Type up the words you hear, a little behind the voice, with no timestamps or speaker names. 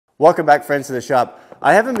Welcome back, friends, to the shop.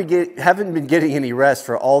 I haven't been getting any rest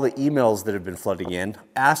for all the emails that have been flooding in,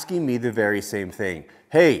 asking me the very same thing.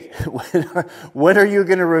 Hey, when are you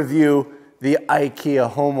going to review the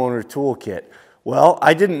IKEA homeowner toolkit? Well,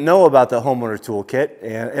 I didn't know about the homeowner toolkit,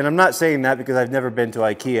 and I'm not saying that because I've never been to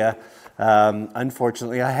IKEA.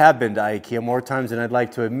 Unfortunately, I have been to IKEA more times than I'd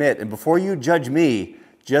like to admit. And before you judge me,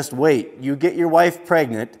 just wait. You get your wife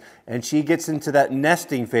pregnant and she gets into that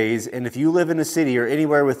nesting phase, and if you live in a city or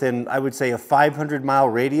anywhere within, I would say, a 500-mile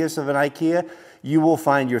radius of an IKEA, you will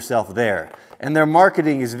find yourself there. And their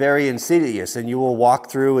marketing is very insidious, and you will walk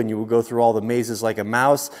through and you will go through all the mazes like a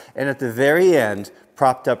mouse, and at the very end,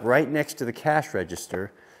 propped up right next to the cash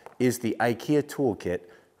register, is the IKEA toolkit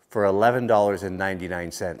for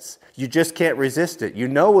 $11.99. You just can't resist it. You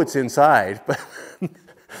know what's inside,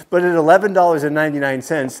 but at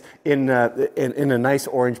 $11.99 in a nice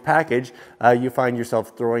orange package, you find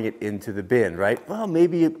yourself throwing it into the bin, right? Well,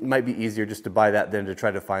 maybe it might be easier just to buy that than to try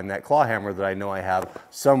to find that claw hammer that I know I have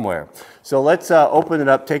somewhere. So let's open it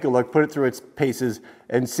up, take a look, put it through its paces,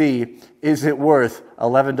 and see, is it worth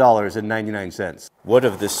 $11.99? What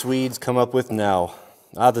have the Swedes come up with now?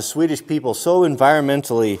 The Swedish people, so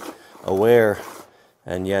environmentally aware,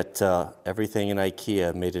 and yet everything in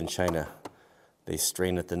IKEA made in China. They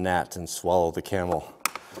strain at the gnat and swallow the camel.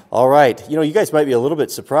 All right, you guys might be a little bit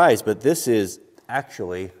surprised, but this is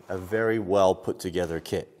actually a very well put together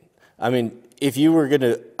kit. I mean, if you were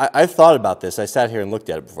gonna, I've thought about this. I sat here and looked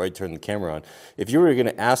at it before I turned the camera on. If you were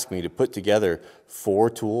gonna ask me to put together 4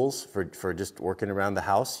 tools for just working around the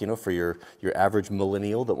house, for your average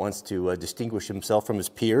millennial that wants to distinguish himself from his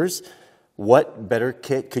peers, what better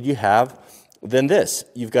kit could you have than this?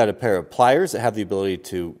 You've got a pair of pliers that have the ability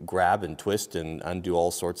to grab and twist and undo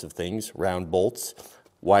all sorts of things, round bolts,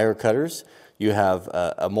 wire cutters. You have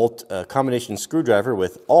a combination screwdriver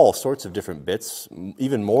with all sorts of different bits,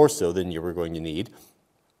 even more so than you were going to need.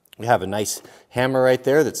 You have a nice hammer right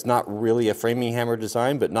there that's not really a framing hammer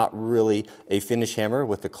design, but not really a finish hammer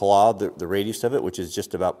with the claw, the radius of it, which is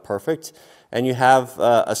just about perfect. And you have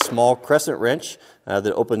a small crescent wrench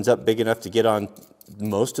that opens up big enough to get on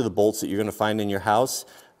most of the bolts that you're going to find in your house,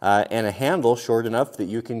 and a handle short enough that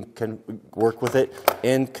you can work with it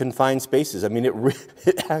in confined spaces. I mean,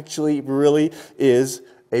 it actually really is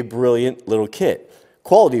a brilliant little kit.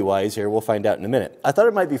 Quality-wise here, we'll find out in a minute. I thought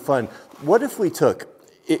it might be fun. What if we took,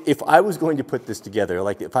 if I was going to put this together,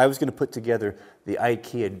 like if I was going to put together the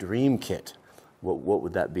IKEA Dream Kit, what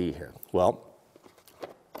would that be here? Well,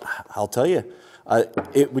 I'll tell you.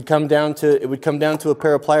 It would come down to a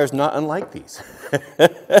pair of pliers not unlike these.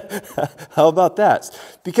 How about that?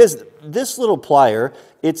 Because this little plier,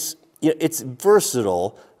 it's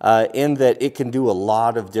versatile in that it can do a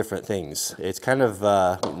lot of different things. It's kind of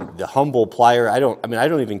the humble plier. I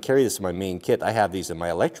don't even carry this in my main kit. I have these in my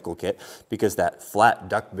electrical kit because that flat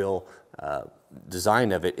duckbill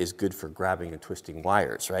design of it is good for grabbing and twisting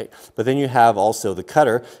wires, right? But then you have also the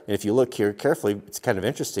cutter, and if you look here carefully, it's kind of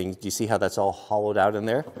interesting. Do you see how that's all hollowed out in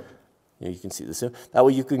there? You can see this. That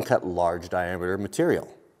way you can cut large diameter material,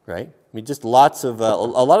 right? I mean, just lots of, a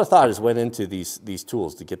lot of thought has went into these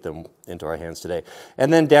tools to get them into our hands today.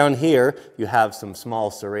 And then down here, you have some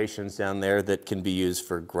small serrations down there that can be used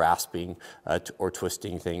for grasping or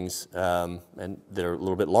twisting things, and that are a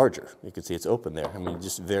little bit larger. You can see it's open there. I mean,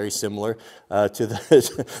 just very similar to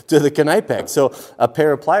the Knipex. So a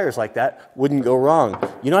pair of pliers like that wouldn't go wrong.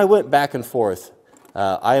 I went back and forth.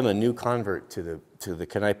 I am a new convert to the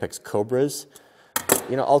Knipex Cobras.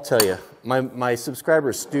 I'll tell you, my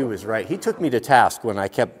subscriber Stu is right. He took me to task when I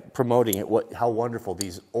kept promoting it, how wonderful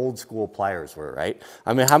these old school pliers were, right?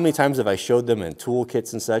 I mean, how many times have I showed them in tool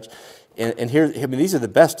kits and such? And here, these are the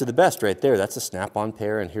best of the best right there. That's a snap-on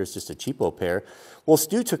pair, and here's just a cheapo pair. Well,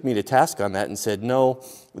 Stu took me to task on that and said, no,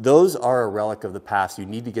 those are a relic of the past. You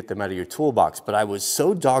need to get them out of your toolbox. But I was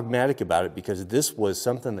so dogmatic about it because this was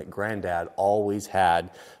something that Granddad always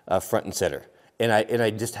had front and center. And I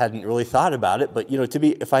just hadn't really thought about it, but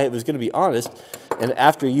if I was going to be honest, and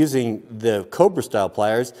after using the Cobra style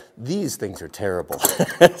pliers, these things are terrible.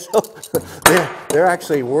 So they're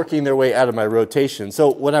actually working their way out of my rotation.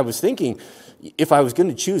 So when I was thinking, if I was going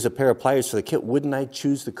to choose a pair of pliers for the kit, wouldn't I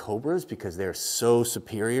choose the Cobras because they're so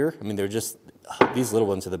superior? I mean, they're just, these little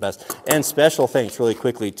ones are the best. And special thanks really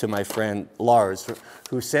quickly to my friend Lars,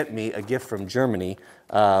 who sent me a gift from Germany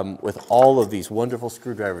with all of these wonderful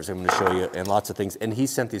screwdrivers I'm going to show you and lots of things. And he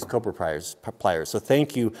sent these Cobra pliers. So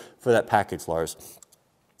thank you for that package, Lars.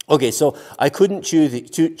 Okay, so I couldn't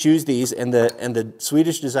choose these, and the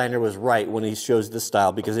Swedish designer was right when he chose this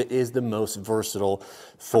style because it is the most versatile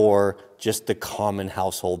for just the common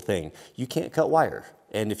household thing. You can't cut wire.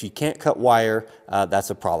 And if you can't cut wire, that's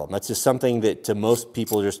a problem. That's just something that most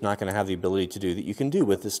people are just not going to have the ability to do that you can do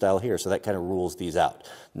with this style here. So that kind of rules these out.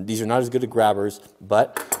 These are not as good as grabbers,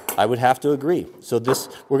 but I would have to agree. So this,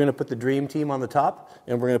 we're going to put the Dream Team on the top,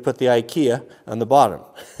 and we're going to put the IKEA on the bottom.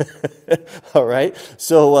 All right,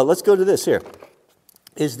 so let's go to this here.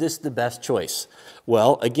 Is this the best choice?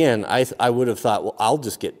 Well, again, I would have thought, well, I'll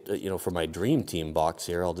just get, for my Dream Team box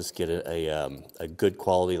here, I'll just get a good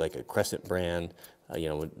quality, like a Crescent brand,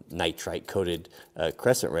 nitrite coated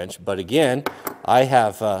crescent wrench. But again, I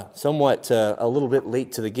have somewhat a little bit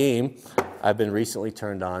late to the game. I've been recently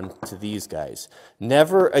turned on to these guys.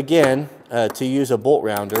 Never again to use a bolt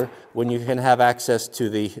rounder when you can have access to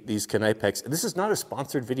these Knipex. This is not a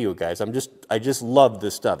sponsored video, guys. I just love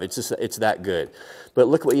this stuff. It's that good. But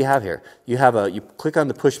look what you have here. You click on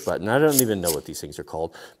the push button. I don't even know what these things are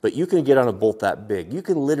called, but you can get on a bolt that big. You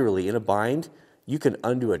can literally, in a bind, you can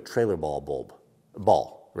undo a trailer ball,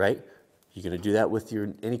 right? You're going to do that with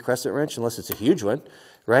any crescent wrench, unless it's a huge one,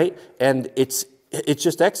 right? And it's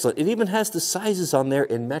just excellent. It even has the sizes on there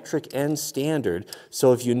in metric and standard.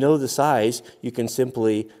 So if you know the size, you can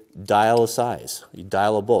simply dial a size. You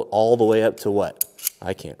dial a bolt all the way up to what?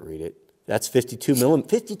 I can't read it. That's 52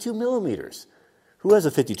 millimeters. Who has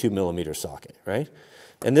a 52 millimeter socket, right?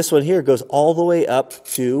 And this one here goes all the way up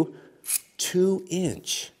to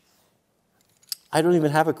 2-inch. I don't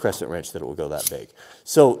even have a crescent wrench that will go that big.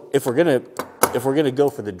 So if we're gonna go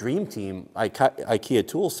for the Dream Team IKEA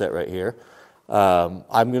tool set right here, I'm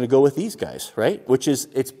going to go with these guys, right?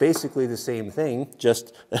 It's basically the same thing,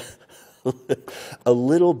 just a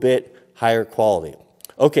little bit higher quality.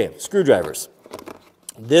 Okay, screwdrivers.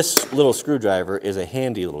 This little screwdriver is a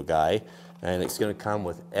handy little guy, and it's going to come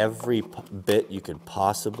with every bit you could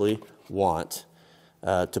possibly want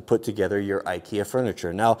to put together your IKEA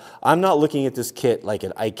furniture. Now, I'm not looking at this kit like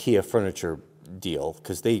an IKEA furniture deal,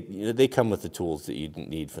 because they come with the tools that you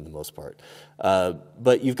need for the most part.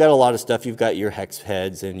 But you've got a lot of stuff. You've got your hex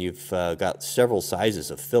heads, and you've got several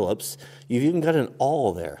sizes of Phillips. You've even got an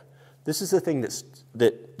awl there. This is the thing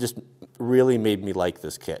that just really made me like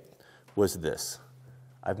this kit, was this.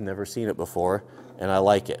 I've never seen it before, and I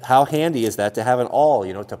like it. How handy is that to have an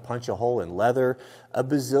awl, to punch a hole in leather, a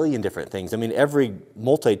bazillion different things. I mean, every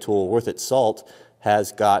multi-tool worth its salt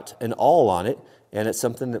has got an awl on it, and it's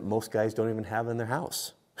something that most guys don't even have in their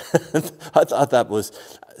house. I thought that was,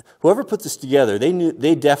 whoever put this together,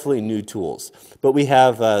 they definitely knew tools. But we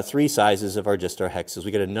have 3 sizes of our hexes.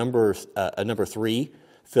 We got a number 3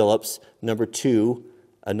 Phillips, number 2,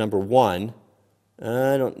 a number 1.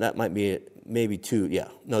 That might be it, maybe 2. Yeah,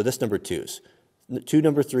 no, this number 2s. 2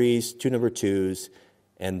 number 3s, 2 number 2s,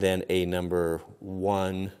 and then a number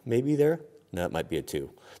 1, maybe there. No, it might be a 2.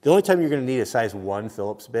 The only time you're going to need a size 1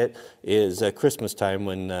 Phillips bit is Christmas time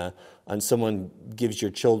when someone gives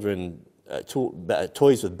your children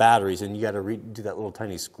toys with batteries, and you got to do that little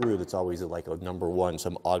tiny screw that's always like a number 1,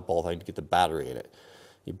 some oddball thing to get the battery in it.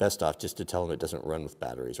 You're best off just to tell them it doesn't run with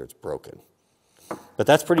batteries or it's broken. But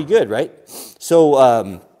that's pretty good, right?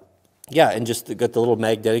 So, yeah, and just got the little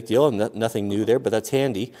magnetic deal, and nothing new there, but that's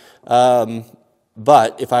handy.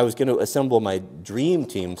 But if I was going to assemble my Dream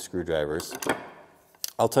Team screwdrivers,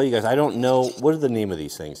 I'll tell you guys, I don't know, what are the name of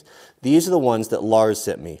these things? These are the ones that Lars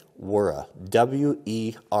sent me, Wera,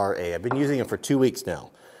 W-E-R-A. I've been using them for 2 weeks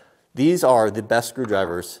now. These are the best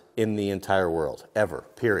screwdrivers in the entire world, ever,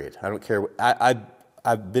 period. I don't care.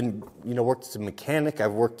 I've been, worked as a mechanic. I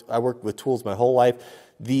worked with tools my whole life.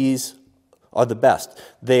 These are the best.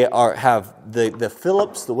 They have the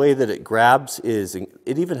Phillips, the way that it grabs it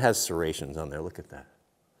even has serrations on there. Look at that.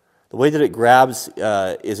 The way that it grabs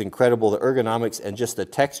is incredible. The ergonomics and just the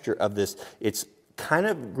texture of this, it's kind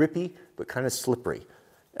of grippy, but kind of slippery.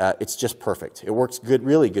 It's just perfect. It works good,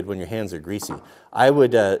 really good when your hands are greasy. I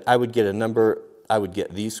would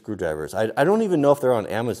get these screwdrivers. I don't even know if they're on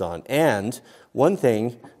Amazon. And one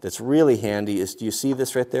thing that's really handy is, do you see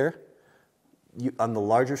this right there? On the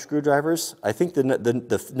larger screwdrivers, I think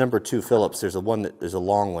the number 2 Phillips, there's a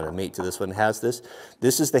long one, a mate to this one has this.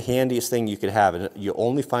 This is the handiest thing you could have, and you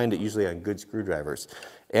only find it usually on good screwdrivers.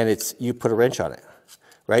 And you put a wrench on it,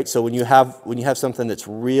 right? So when you have something that's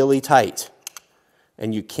really tight,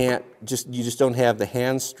 and you just don't have the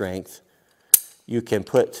hand strength, you can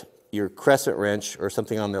put your crescent wrench or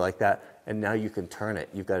something on there like that, and now you can turn it.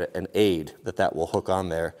 You've got an aid that will hook on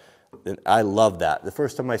there. And I love that. The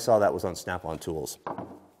first time I saw that was on Snap-on Tools, and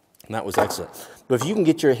that was excellent. But if you can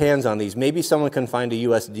get your hands on these, maybe someone can find a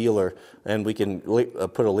U.S. dealer, and we can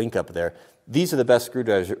put a link up there. These are the best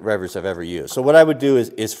screwdrivers I've ever used. So what I would do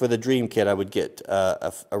is for the Dream Kit, I would get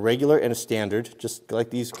a regular and a standard, just like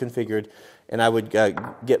these configured, and I would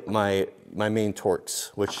get my main Torx,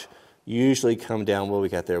 which usually come down. What we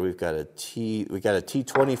got there? We've got a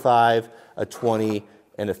T25, a 20,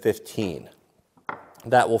 and a 15.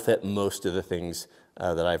 That will fit most of the things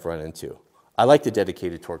that I've run into. I like the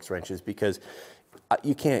dedicated Torx wrenches because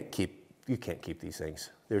you can't keep these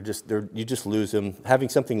things. You just lose them. Having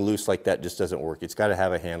something loose like that just doesn't work. It's got to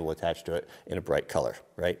have a handle attached to it in a bright color,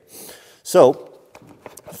 right? So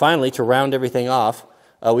finally, to round everything off,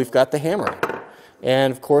 we've got the hammer.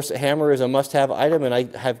 And of course, a hammer is a must-have item, and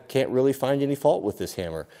I can't really find any fault with this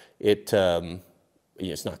hammer. It's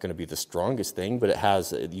not going to be the strongest thing, but it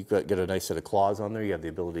has, you get a nice set of claws on there. You have the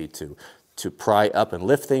ability to pry up and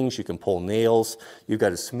lift things. You can pull nails. You've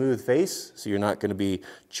got a smooth face, so you're not going to be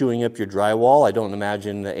chewing up your drywall. I don't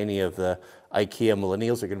imagine that any of the IKEA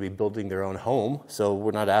millennials are going to be building their own home. So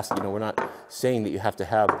we're not asking, we're not saying that you have to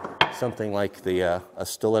have something like a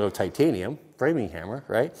stiletto titanium framing hammer,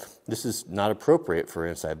 right? This is not appropriate for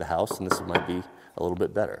inside the house, and this might be a little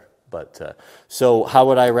bit better. But so how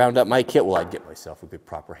would I round up my kit? Well, I'd get myself a good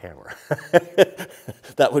proper hammer.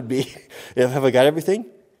 That would be, have I got everything?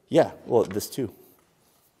 Yeah, well, this too.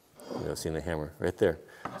 You know, seeing the hammer right there.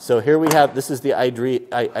 So here we have, this is the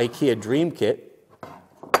IKEA Dream Kit.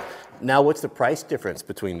 Now, what's the price difference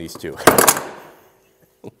between these two?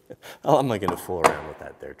 How am I going to fool around with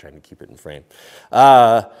that there, trying to keep it in frame?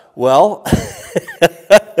 Well,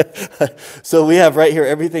 so we have right here,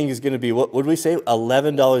 everything is going to be, what would we say,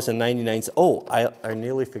 $11.99. Oh, I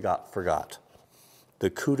nearly forgot. The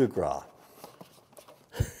coup de grace.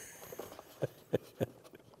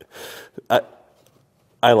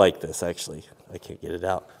 I like this, actually. I can't get it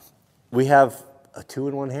out. We have a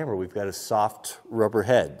 2-in-1 hammer. We've got a soft rubber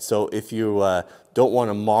head. So if you don't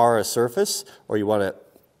want to mar a surface, or you want to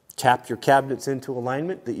tap your cabinets into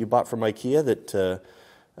alignment that you bought from IKEA that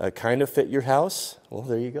kind of fit your house, well,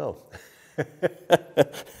 there you go. You're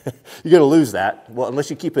going to lose that, well,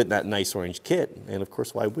 unless you keep it in that nice orange kit. And of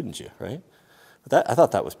course, why wouldn't you, right? But I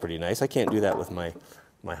thought that was pretty nice. I can't do that with my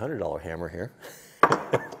 $100 hammer here.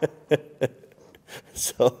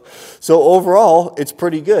 So overall, it's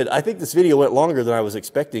pretty good. I think this video went longer than I was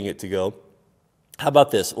expecting it to go. How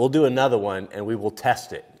about this? We'll do another one, and we will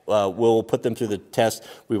test it. We'll put them through the test.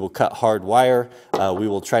 We will cut hard wire. We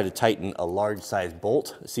will try to tighten a large size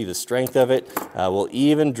bolt, see the strength of it. We'll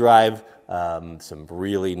even drive some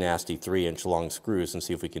really nasty 3-inch long screws and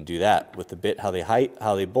see if we can do that with the bit, how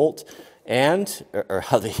they bolt, and or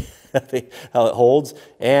how it holds,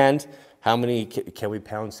 and how many can we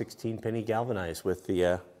pound 16 penny galvanized with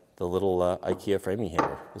the little IKEA framing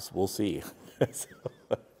hammer? We'll see.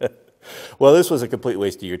 Well, this was a complete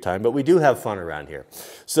waste of your time, but we do have fun around here.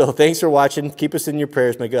 So thanks for watching. Keep us in your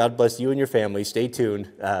prayers. May God bless you and your family. Stay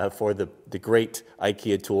tuned for the great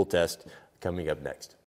IKEA tool test coming up next.